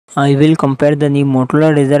I will compare the new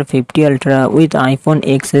Motorola Razr 50 Ultra with iPhone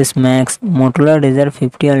XS Max. Motorola Razr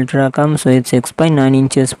 50 Ultra comes with 6.9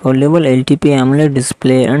 inches foldable LTP AMOLED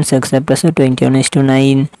display and success ratio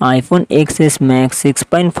 21:9. iPhone XS Max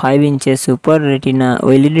 6.5 inches Super Retina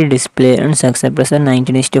OLED display and success ratio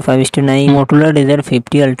 19:5:9. Motorola Razr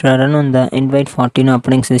 50 Ultra run on the Android 14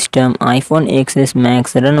 operating system. iPhone XS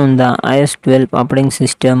Max run on the iOS 12 operating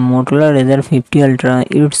system. Motorola Razr 50 Ultra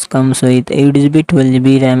it comes with 8GB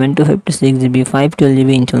 12GB RAM and 256GB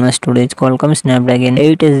 512GB internal storage. Qualcomm Snapdragon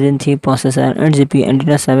 8 Gen 3 processor 8GB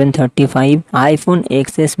Adreno 735. iPhone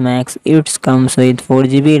XS Max it comes with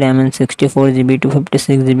 4GB RAM and 64GB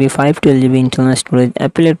 256GB 512GB internal storage.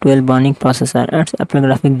 Apple 12 Bionic processor and Apple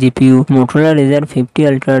graphic GPU. Motorola Razr 50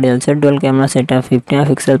 Ultra dual camera setup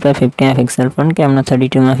 50MP plus 50MP front camera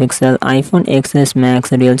 32MP. iPhone XS Max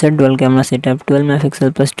dual camera setup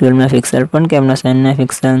 12MP plus 12MP front camera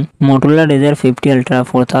 7MP. Motorola Razr 50 Ultra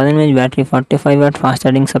 4000 mAh battery 45W fast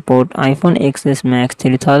charging support. iPhone XS Max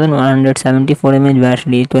 3174 mAh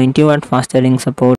battery 20W fast charging support.